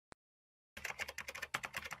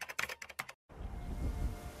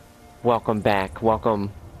Welcome back.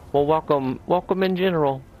 Welcome. Well, welcome in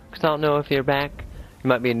general. Because I don't know if you're back. You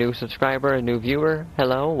might be a new subscriber, a new viewer.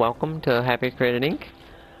 Hello, welcome to Happy Created Inc.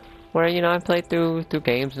 Where, you know, I played through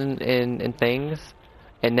games and things.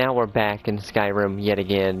 And now we're back in Skyrim yet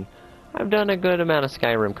again. I've done a good amount of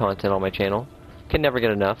Skyrim content on my channel. Can never get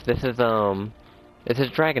enough. This is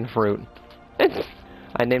Dragon Fruit.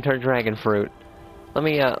 I named her Dragon Fruit. Let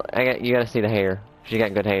me, you gotta see the hair. She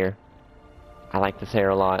got good hair. I like this hair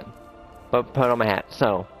a lot. But put on my hat.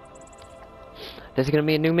 So, this is gonna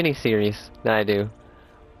be a new mini-series that I do.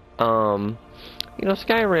 You know,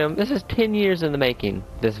 Skyrim, this is 10 years in the making,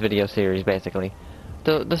 this video series, basically.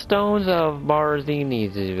 The Stones of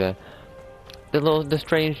Barenziah, the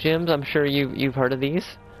strange gems, I'm sure you've heard of these.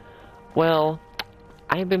 Well,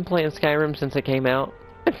 I've been playing Skyrim since it came out.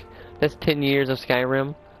 That's 10 years of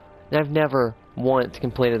Skyrim, and I've never once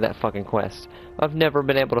completed that fucking quest. I've never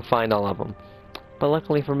been able to find all of them. But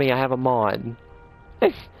luckily for me, I have a mod.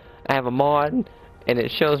 I have a mod, and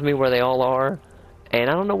it shows me where they all are. And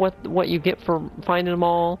I don't know what you get for finding them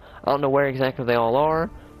all. I don't know where exactly they all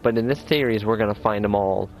are. But in this series, we're gonna find them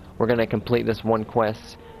all. We're gonna complete this one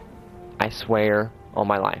quest. I swear on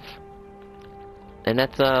my life. And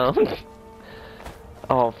that's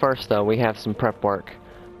Oh, first though, we have some prep work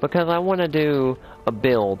because I want to do a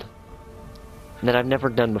build that I've never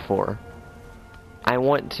done before. I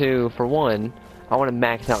want to, for one, I want to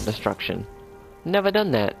max out destruction. Never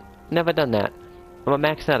done that. Never done that. I'm gonna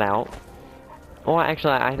max that out. Oh,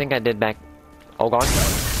 actually, I think I did back. Oh god,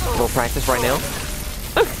 a little practice right now.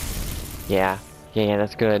 Yeah,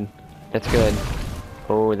 that's good. That's good.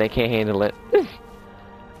 Oh, they can't handle it.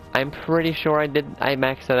 I'm pretty sure I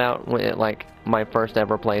maxed it out when like my first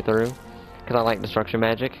ever playthrough, because I like destruction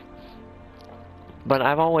magic. But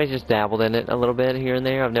I've always just dabbled in it a little bit here and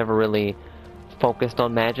there. I've never really focused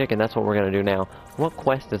on magic, and that's what we're gonna do now. What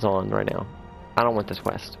quest is on right now? I don't want this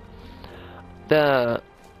quest. I've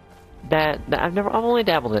only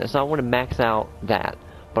dabbled in it, so I want to max out that.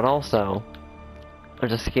 But also,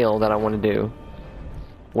 there's a skill that I want to do.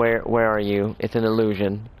 Where are you? It's an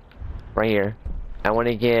illusion. Right here. I want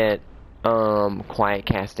to get quiet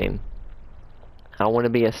casting. I want to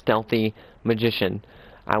be a stealthy magician.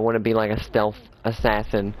 I want to be like a stealth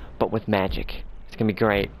assassin, but with magic. It's gonna be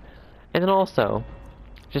great. And then also,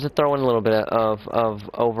 just to throw in a little bit of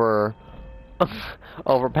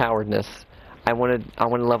overpoweredness. I want to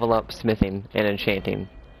level up smithing and enchanting.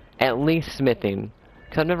 At least smithing,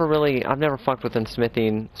 because I've never fucked with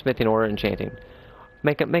smithing or enchanting.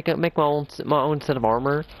 Make my own set of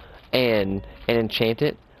armor and enchant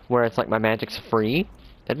it where it's like my magic's free.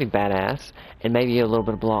 That'd be badass. And maybe a little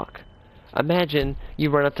bit of block. Imagine you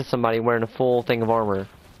run up to somebody wearing a full thing of armor,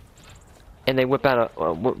 and they whip out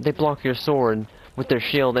they block your sword with their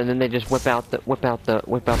shield, and then they just whip out the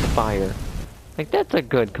fire. Like, that's a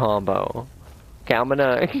good combo. Okay, I'm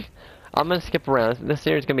gonna skip around. This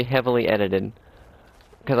series is gonna be heavily edited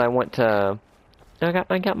because I want to. I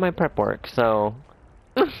got my prep work, so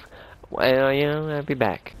well, you know, I'll be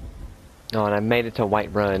back. Oh, and I made it to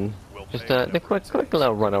Whiterun. Just the quick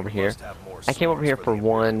little run over here. I came over here for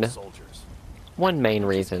one main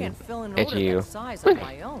reason. It's you.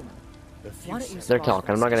 They're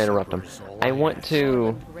talking. I'm not gonna interrupt them. I'm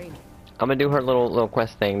gonna do her little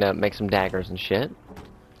quest thing to make some daggers and shit.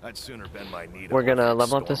 We're gonna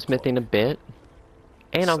level up the smithing a bit,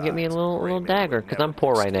 and I'll get me a little dagger because I'm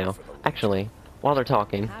poor right now. Actually, while they're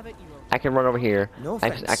talking, I can run over here.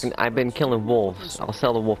 I've been killing wolves. I'll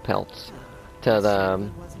sell the wolf pelts to the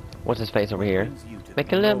what's his face over here.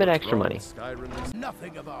 Make a little bit extra money.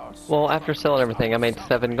 Well, after selling everything, I made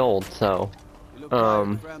 7 gold. So,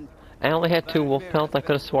 I only had 2 wolf pelts. I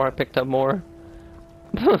could have swore I picked up more.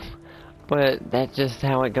 But that's just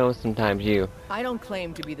how it goes sometimes, I don't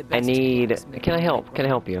claim to be the best. Can I help? Can I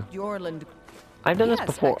help you? I've done this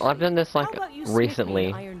before. I've done this like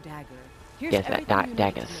recently. Yes,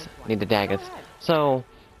 daggers. Need the daggers. So,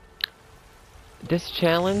 this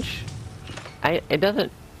challenge, I don't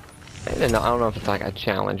know if it's like a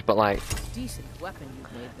challenge, but like, decent weapon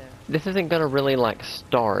you've made there. This isn't gonna really like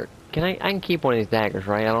start. I can keep one of these daggers,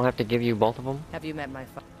 right? I don't have to give you both of them? Have you met my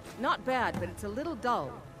Not bad, but it's a little dull.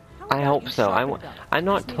 I hope so. I'm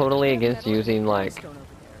not totally against using like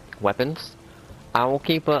weapons. I'll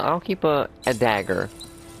keep a dagger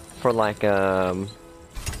for like you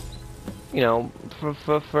know,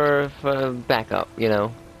 for backup, you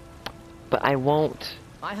know. But I won't.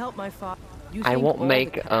 I help my father. I won't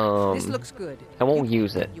make This looks good. I won't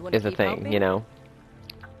use it. Is the thing, you know.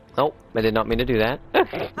 Oh, I did not mean to do that.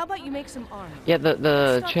 How about you make some armor? Yeah,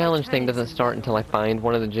 the challenge thing doesn't start until I find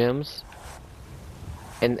one of the gems.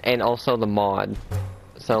 And also the mod.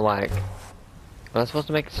 So, like, am I supposed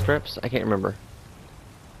to make strips? I can't remember.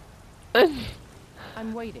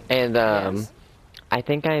 I'm waiting. And, Yes? I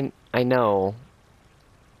think I know.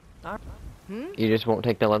 Hmm? You just won't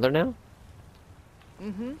take the leather now?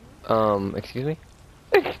 Mm-hmm. Excuse me?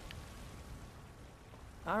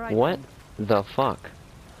 Alright. What the fuck?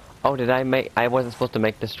 Oh, I wasn't supposed to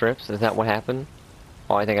make the strips? Is that what happened?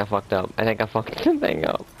 Oh, I think I fucked up. I think I fucked the thing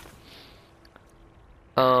up.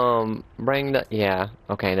 Bring the... Yeah,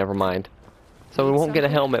 okay, never mind. So we Need won't get a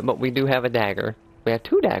something? helmet, but we do have a dagger. We have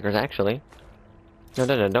 2 daggers, actually. No,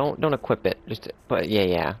 don't equip it. But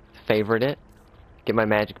yeah. Favorite it. Get my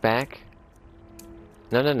magic back.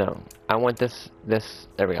 No. I want this,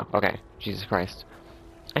 there we go. Okay, Jesus Christ.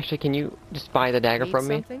 Actually, can you just buy the dagger Need from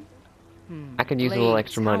me? something? I could use a little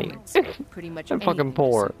extra money. Helmets, pretty much I'm fucking anything to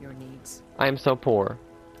poor. suit your needs. I am so poor.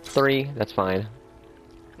 3, that's fine.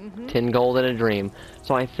 10 gold and a dream.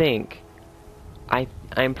 So I think,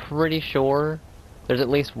 I'm pretty sure there's at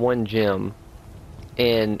least 1 gem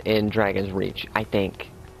in Dragon's Reach, I think.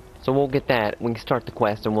 So we'll get that. We can start the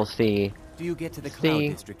quest and we'll see. Do you get to the Cloud See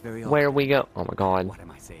District very often? where we go. Oh my god, What am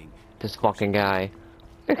I saying? this fucking guy.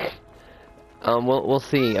 We'll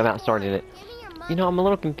see about starting it. You know, I'm a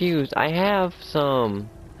little confused. I have some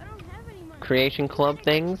creation club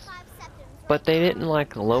things, but they didn't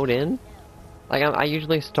like load in. Like I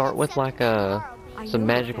usually start with like some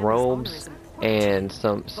magic robes and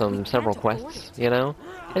some several quests. You know,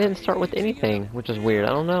 I didn't start with anything, which is weird. I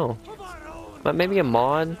don't know. But maybe a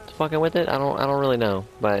mod fucking with it. I don't really know.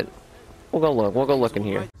 But we'll go look. We'll go look in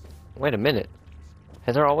here. Wait a minute.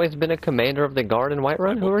 Has there always been a commander of the guard in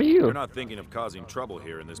Whiterun? Who are you? You're not thinking of causing trouble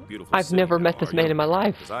here in this beautiful I've city never now, met this are man you? in my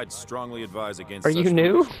life. 'Cause I'd strongly advise against Are such you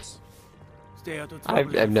new? foolishness. Stay out of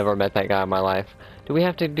trouble. I've never met that guy in my life. Do we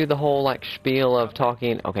have to do the whole like spiel of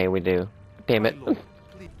talking? Okay, we do. Damn it.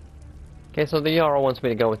 Okay, so the Jarl wants me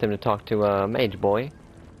to go with him to talk to Mage Boy,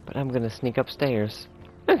 but I'm gonna sneak upstairs.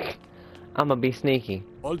 I'm gonna be sneaky.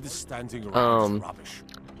 All this standing around is rubbish.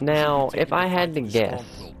 Now, if I had to guess,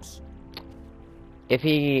 if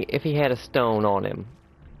he had a stone on him,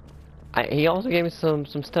 he also gave me some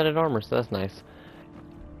studded armor, so that's nice.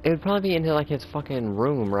 It would probably be into like his fucking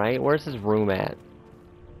room, right? Where's his room at?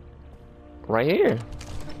 Right here.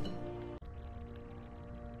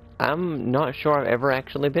 I'm not sure I've ever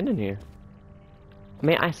actually been in here. I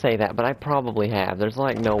mean, I say that, but I probably have. There's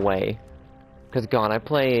like no way. Cause God, I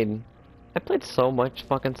played so much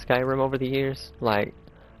fucking Skyrim over the years. Like,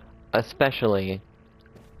 especially.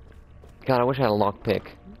 God, I wish I had a lockpick.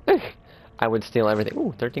 I would steal everything.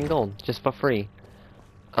 Ooh, 13 gold, just for free.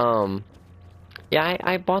 Yeah,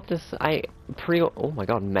 I bought this. Oh my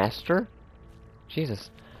God, Master.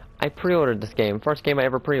 Jesus, I pre-ordered this game. First game I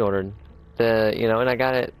ever pre-ordered. And I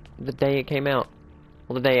got it the day it came out.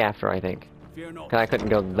 Well, the day after, I think. Fear not. 'Cause I couldn't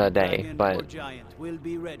go the day, Dragon or but giant will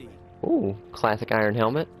be ready. ooh, classic iron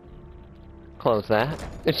helmet. Close that.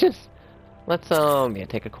 It's just let's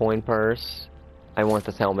take a coin purse. I want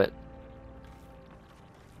this helmet.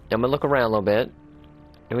 I'm gonna look around a little bit.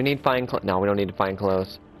 Do we need fine clothes? No, we don't need to find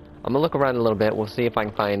clothes. I'm gonna look around a little bit. We'll see if I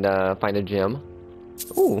can find a gem.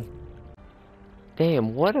 Ooh,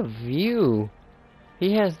 damn! What a view!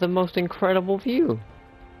 He has the most incredible view.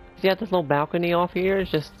 See, got this little balcony off here.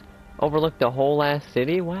 It's just overlooked the whole ass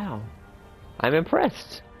city. Wow, I'm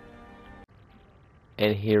impressed.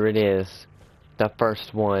 And here it is, the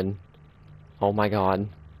first one. Oh my God!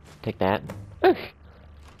 Take that.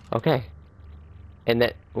 Okay. And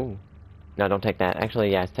that. Ooh. No, don't take that.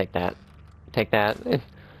 Actually, yes, take that. Take that.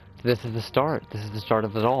 This is the start. This is the start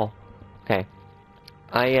of it all. Okay.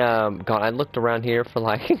 God, I looked around here for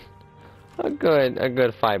like a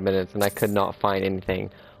good 5 minutes, and I could not find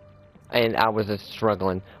anything. And I was just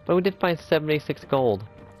struggling. But we did find 76 gold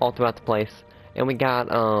all throughout the place. And we got,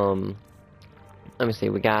 let me see,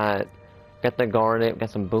 we got the garnet, we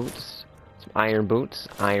got some boots, some iron boots,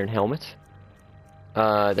 iron helmet.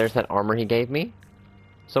 There's that armor he gave me.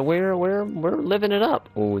 So we're living it up.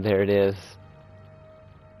 Ooh, there it is.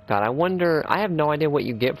 God, I wonder, I have no idea what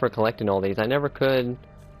you get for collecting all these. I never could,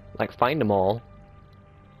 like, find them all.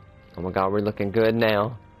 Oh my God, we're looking good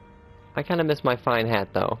now. I kind of miss my fine hat,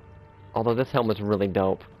 though. Although this helmet's really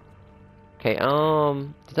dope. Okay,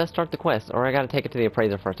 does that start the quest? Or I gotta take it to the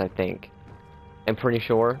appraiser first, I think. I'm pretty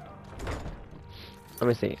sure. Let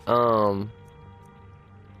me see.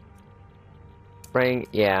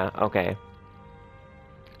 Yeah, okay.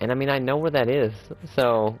 And I mean, I know where that is,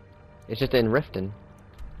 so it's just in Riften.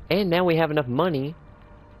 And now we have enough money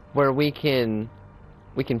where we can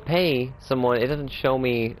pay someone. It doesn't show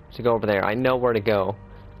me to go over there. I know where to go,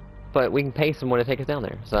 but we can pay someone to take us down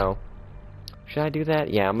there. So should I do that?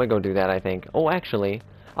 Yeah, I'm gonna go do that, I think. Oh, actually,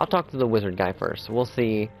 I'll talk to the wizard guy first. We'll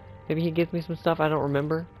see. Maybe he gives me some stuff I don't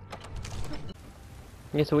remember.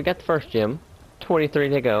 Yeah, so we got the first gym. 23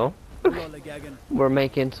 to go. We're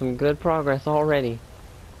making some good progress already.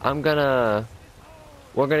 We're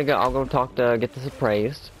gonna go, I'll go talk to, get this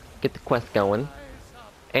appraised, get the quest going.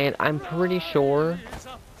 And I'm pretty sure,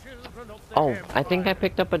 oh, I think I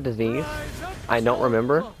picked up a disease. I don't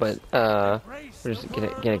remember, but, we'll just get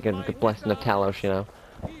a good blessing of Talos, you know.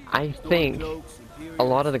 I think a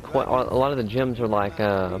lot of the gyms are like,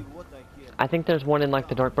 I think there's one in like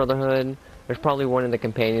the Dark Brotherhood. There's probably one in the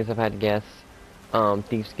Companions, if I had to guess.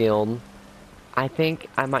 Thieves Guild. I think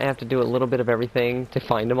I might have to do a little bit of everything to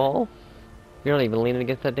find them all. You're not even leaning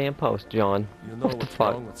against that damn post, John. You know What the what's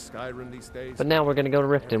fuck? wrong with Skyrim these days? But now we're gonna go to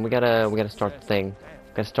Riften. We gotta start the thing.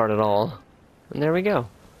 Gotta start it all. And there we go.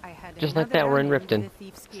 I had Just like another that, we're in round into Riften. the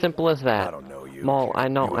Thieves' Guild. Simple as that. I don't know you. Maul, I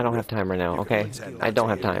don't have time right now, okay? I don't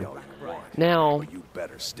have time. Now, You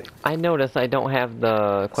better stay. I notice I don't have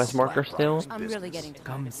the quest marker still. I'm really getting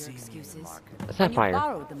tired of your excuses. When you Sapphire.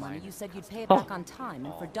 borrowed the money, you said you'd pay it Oh. back on time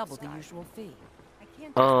and for double the usual fee. I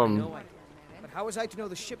can't But how was I to know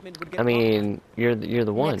the shipment would get I mean, you're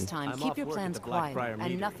the one. Next time, I'm keep off your work at plans the Black quiet, Friar and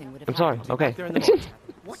meeting. nothing would have I'm sorry, happened. okay. There in the vault.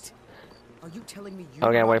 What? Are you telling me you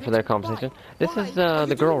Okay, wait robbed for it? their conversation. This Why? is Are you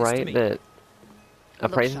the doing girl, this to right? me? That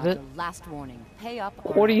appraises Look, it? Chandra, last warning. Pay up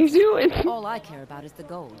or What are you else. doing? All I care about is the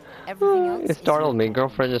gold. Everything else It is startled me. your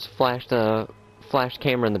Girlfriend just flashed a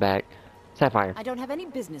camera in the back. Sapphire. I don't have any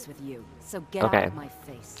business with you, so get Okay. out of my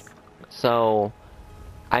face. So,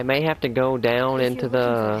 I may have to go down If into you're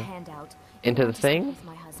looking for a the handout, into you the want to speak thing. with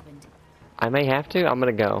my husband. I may have to. I'm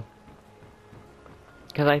gonna go.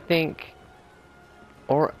 Cause I think,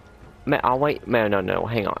 or I'll wait. No.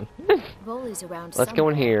 Hang on. Voley's around Let's go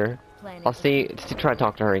in somewhere, here. planning I'll to- see to try to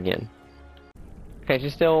talk to her again. Okay, she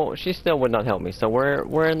still would not help me. So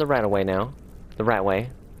we're in the Rataway now, the Ratway.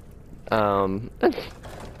 I'm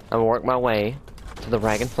gonna work my way to the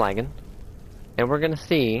Rag and Flagon, and we're gonna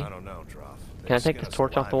see. I don't know, Droff. Can I take this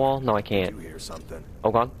torch off the wall? No, I can't. You hear something?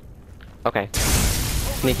 Oh god. Okay.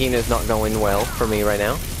 Sneaking is not going well for me right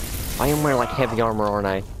now. I am wearing like heavy armor, aren't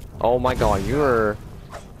I? Oh my god, you are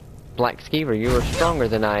Black Skeever. You are stronger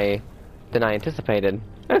than I anticipated.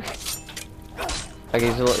 Okay,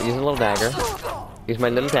 use a little dagger. Use my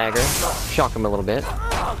little dagger. Shock him a little bit.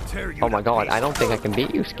 Oh my god, I don't think I can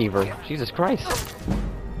beat you, Skeever. Jesus Christ.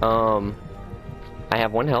 I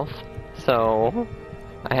have 1 health, so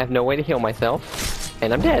I have no way to heal myself,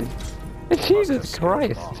 and I'm dead. Jesus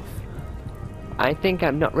Christ. I think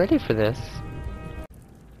I'm not ready for this.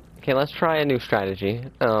 Okay, let's try a new strategy.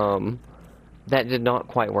 That did not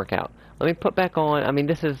quite work out. Let me put back on, I mean,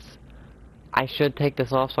 this is, I should take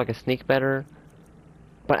this off so I can sneak better,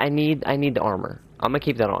 but I need the armor. I'm gonna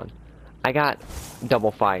keep that on. I got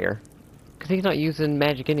double fire, because he's not using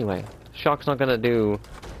magic anyway. Shock's not gonna do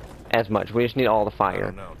as much. We just need all the I fire.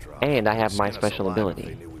 don't know, Droff. And I have Skin my us special alive if ability.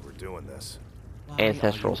 They knew we were doing this.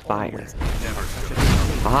 Ancestral's fire.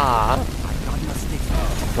 Ah!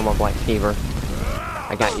 Come on, Black Skeever.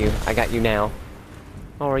 I got you now.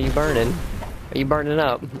 Oh, are you burning? Are you burning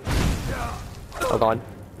up? Oh god.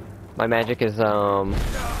 My magic is,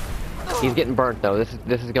 he's getting burnt though.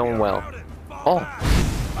 This is going well. Oh!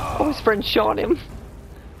 Oh, his friend shot him!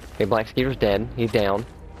 Okay, Black Skeever's dead. He's down.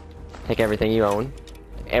 Take everything you own.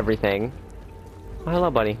 Everything. Oh,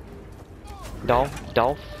 hello, buddy. Dolph?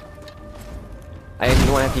 I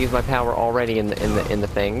didn't want to have to use my power already in the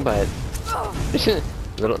thing, but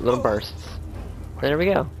little bursts. There we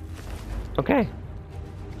go. Okay.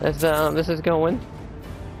 This is going.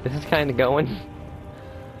 This is kind of going.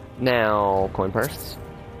 Now, coin purse.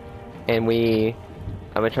 And I'm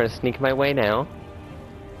gonna try to sneak my way now.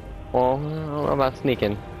 Well, I don't know about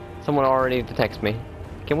sneaking. Someone already detects me.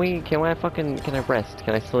 Can I rest?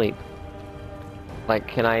 Can I sleep? Like,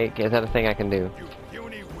 is that a thing I can do?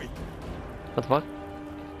 What the fuck?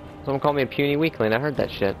 Someone called me a puny weakling. I heard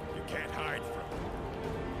that shit. You can't hide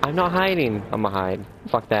from I'm not hiding. I'm gonna hide.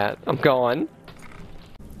 Fuck that. I'm gone.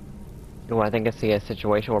 Oh, I think I see a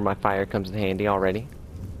situation where my fire comes in handy already.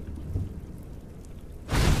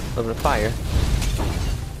 A little bit of fire.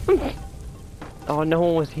 Oh, no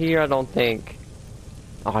one was here, I don't think.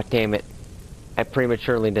 Oh, damn it. I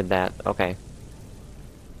prematurely did that. Okay.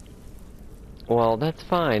 Well, that's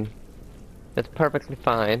fine. That's perfectly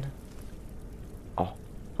fine. Oh,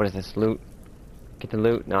 what is this? Loot? Get the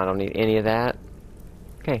loot? No, I don't need any of that.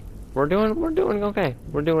 Okay. We're doing okay.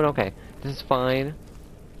 We're doing okay. This is fine.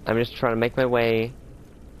 I'm just trying to make my way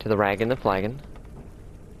to the Rag and the Flagon.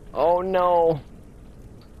 Oh no!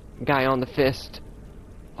 Guy on the fist.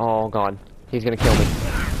 Oh god. He's gonna kill me.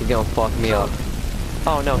 He's gonna fuck me up.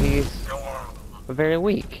 Oh no, very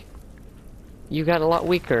weak. You got a lot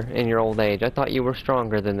weaker in your old age. I thought you were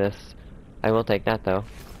stronger than this. I will take that, though.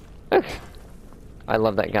 I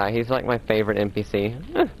love that guy. He's like my favorite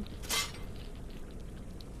NPC.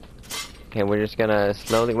 Okay, we're just gonna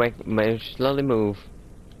slowly move.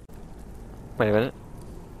 Wait a minute.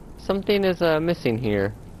 Something is missing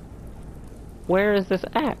here. Where is this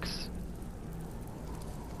axe?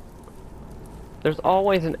 There's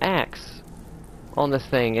always an axe on this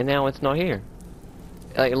thing, and now it's not here.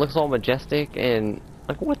 Like, it looks all majestic and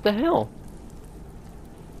like, what the hell?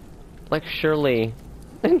 Like, surely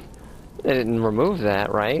they didn't remove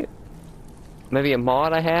that, right? Maybe a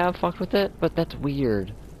mod I have fucked with it, but that's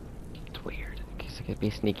weird. It's weird. I guess I could be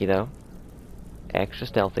sneaky though. Extra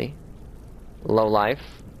stealthy. Low life.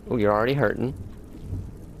 Ooh, you're already hurting.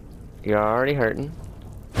 You're already hurting.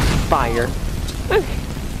 Fire.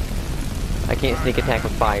 I can't sneak attack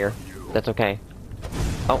with fire. That's okay.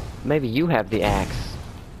 Oh, maybe you have the axe.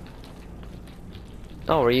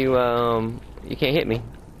 Oh, are you, you can't hit me.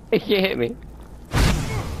 You can't hit me.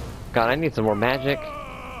 God, I need some more magic.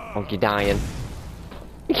 Oh, you're dying.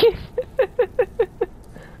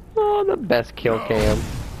 Oh, the best kill cam.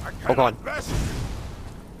 Oh, God.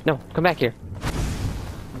 No, come back here.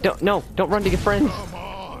 Don't run to your friends. Come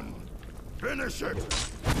on. Finish it.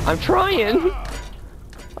 I'm trying.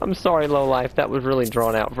 I'm sorry, lowlife. That was really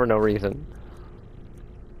drawn out for no reason.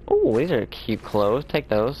 Oh, these are cute clothes. Take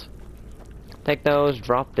those. Take those.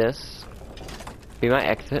 Drop this. Be my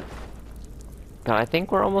exit. God, I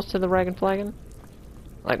think we're almost to the Dragon Flagon.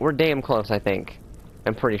 Like, we're damn close, I think.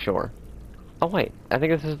 I'm pretty sure. Oh, wait. I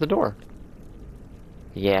think this is the door.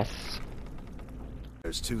 Yes.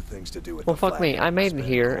 There's two things to do with Well, the fuck me. I made it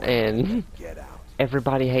here, and Get out.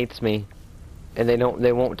 everybody hates me. And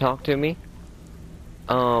they won't talk to me.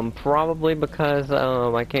 Probably because,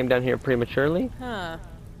 I came down here prematurely. Huh.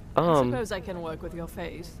 I suppose I can work with your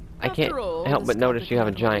face. I can't help but notice you have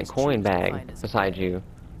a giant coin bag beside you.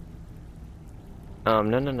 No.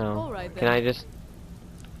 All right, Can then. I just...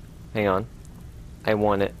 Hang on. I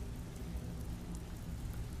want it.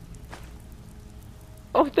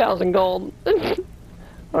 Oh, 1,000 gold!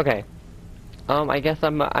 Okay. I guess I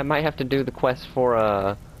might have to do the quest for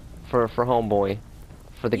homeboy.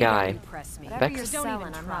 For the guy. Impress me. Bex- Whatever you're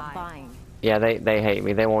selling, I'm not buying. Yeah, they hate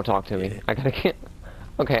me. They won't talk to me. I gotta get...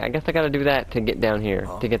 Okay, I guess I gotta do that to get down here.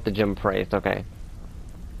 To get the gem praised. Okay.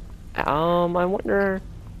 I wonder...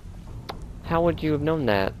 How would you have known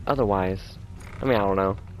that otherwise? I mean, I don't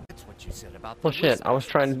know. Well, shit, I was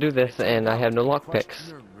trying to do this and I have no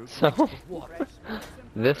lockpicks. So...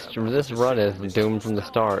 This run is doomed from the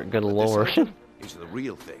start. Good lord. Is the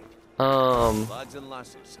real thing.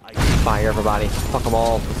 Fire everybody. Fuck them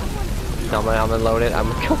all. No, I'm gonna load it. I'm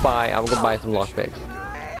gonna go buy some lockpicks.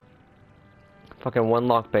 Fucking one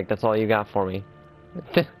lockpick, that's all you got for me.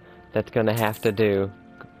 That's gonna have to do.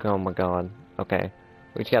 Oh my god. Okay.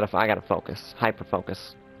 We just I gotta focus. Hyper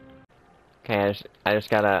focus. Okay, I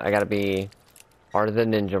gotta be Art of the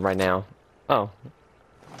Ninja right now. Oh.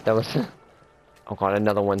 That was oh god,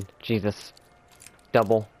 another one. Jesus.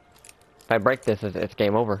 Double. If I break this, it's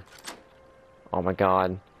game over. Oh my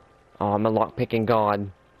god. Oh, I'm a lockpicking god.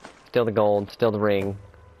 Still the gold, still the ring.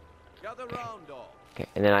 Okay,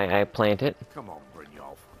 and then I plant it. Come on,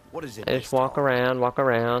 Brynjolf. What is it? I just walk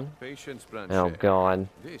around. Patience, Oh god.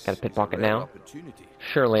 Gotta pickpocket now.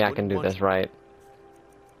 Surely I can do this right.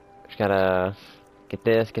 Just gotta get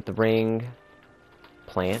this, get the ring.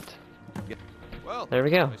 Plant. There we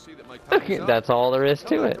go. That's all there is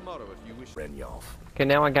to it. Brynjolf. Okay,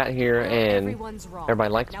 now I got here and Everyone's wrong. everybody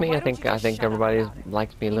likes Now, me. why I don't think you just shut up everybody about it?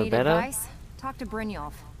 likes me a You little need better. advice? Talk to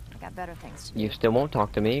Brynjolf. I got better things to do. You still won't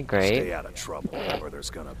talk to me. Stay Great. out of trouble, or there's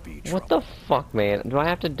gonna be trouble. What the fuck, man? Do I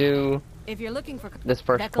have to do If you're looking for this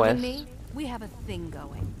first Beckel and quest? me, we have a thing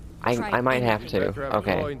going. I might have to. Better have a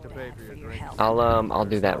Okay. coin to pay for your drink. I'll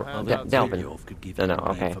do that. Delvin. No,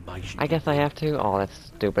 okay. more information I guess I have to. Oh, that's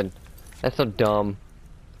stupid. That's so dumb.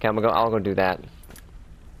 Okay, I'll go do that,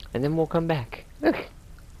 and then we'll come back.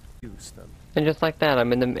 Use them. And just like that,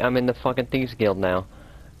 I'm in the fucking thieves guild now.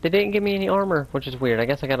 They didn't give me any armor, which is weird. I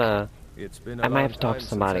guess I gotta. It's been a I might long have to talk time to since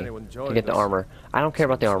somebody anyone to joined get the us. armor. I don't care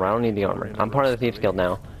about the armor. I don't need the armor. I'm part of the thieves guild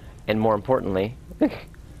now, and more importantly,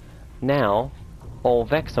 now, old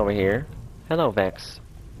Vex over here. Hello, Vex.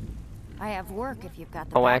 I have work if you've got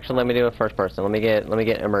the Oh, backbone. actually, let me do it first person. Let me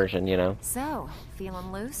get immersion. You know. So,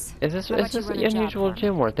 feeling loose? Is this How about you run a job unusual for me?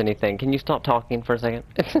 gym worth anything? Can you stop talking for a second?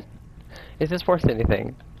 Is this worth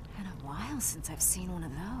anything? Been a while since I've seen one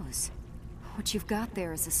of those. What you've got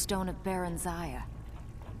there is a Stone of Barenziah.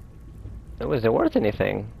 Was it worth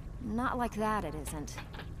anything? Not like that, it isn't.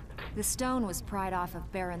 The stone was pried off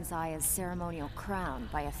of Barenziah's ceremonial crown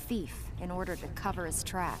by a thief in order to cover his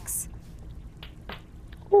tracks.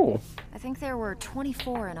 Ooh. I think there were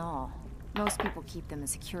 24 in all. Most people keep them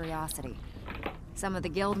as a curiosity. Some of the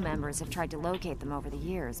guild members have tried to locate them over the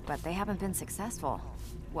years, but they haven't been successful.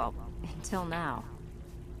 Well, until now.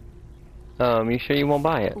 You sure you won't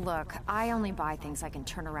buy it? Look, I only buy things I can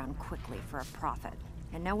turn around quickly for a profit.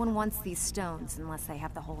 And no one wants these stones unless they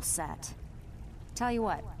have the whole set. Tell you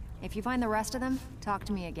what, if you find the rest of them, talk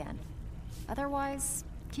to me again. Otherwise,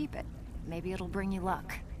 keep it. Maybe it'll bring you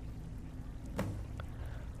luck.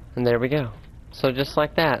 And there we go. So just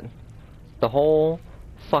like that, the whole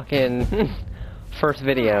fucking first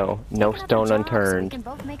video, No Stone Unturned.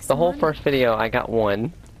 The whole first video, I got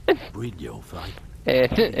one.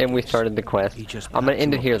 And we started the quest. I'm gonna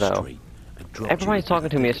end it here though. Everybody's talking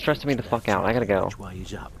to me, it's stressing me the fuck out. I gotta go.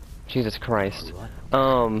 Jesus Christ.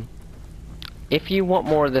 If you want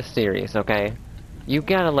more of this series, okay, you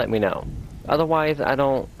gotta let me know. Otherwise,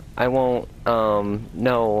 I won't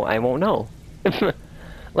know.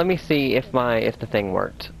 Let me see if the thing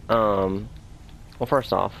worked. Well,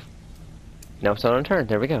 first off, No Stone Unturned.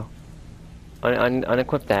 There we go.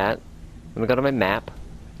 Unequip that. Let me go to my map.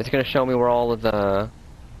 It's gonna show me where all of the.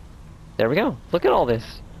 There we go. Look at all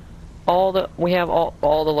this. We have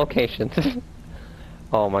all the locations.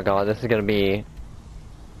 Oh my God, this is gonna be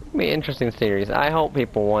an interesting series. I hope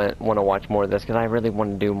people want to watch more of this because I really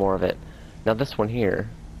want to do more of it. Now this one here.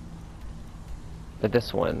 But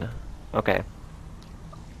this one. Okay.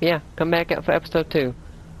 Yeah, come back for episode 2.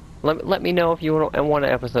 Let me know if you want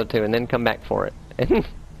an episode 2, and then come back for it.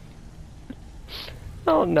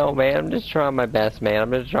 Oh no, man! I'm just trying my best, man.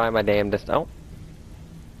 I'm just trying my damnedest. Oh,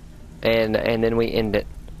 and then we end it.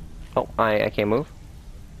 Oh, I can't move.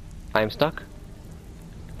 I'm stuck.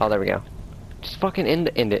 Oh, there we go. Just fucking end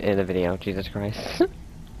the video. Jesus Christ.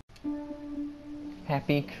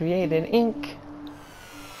 Happy created ink.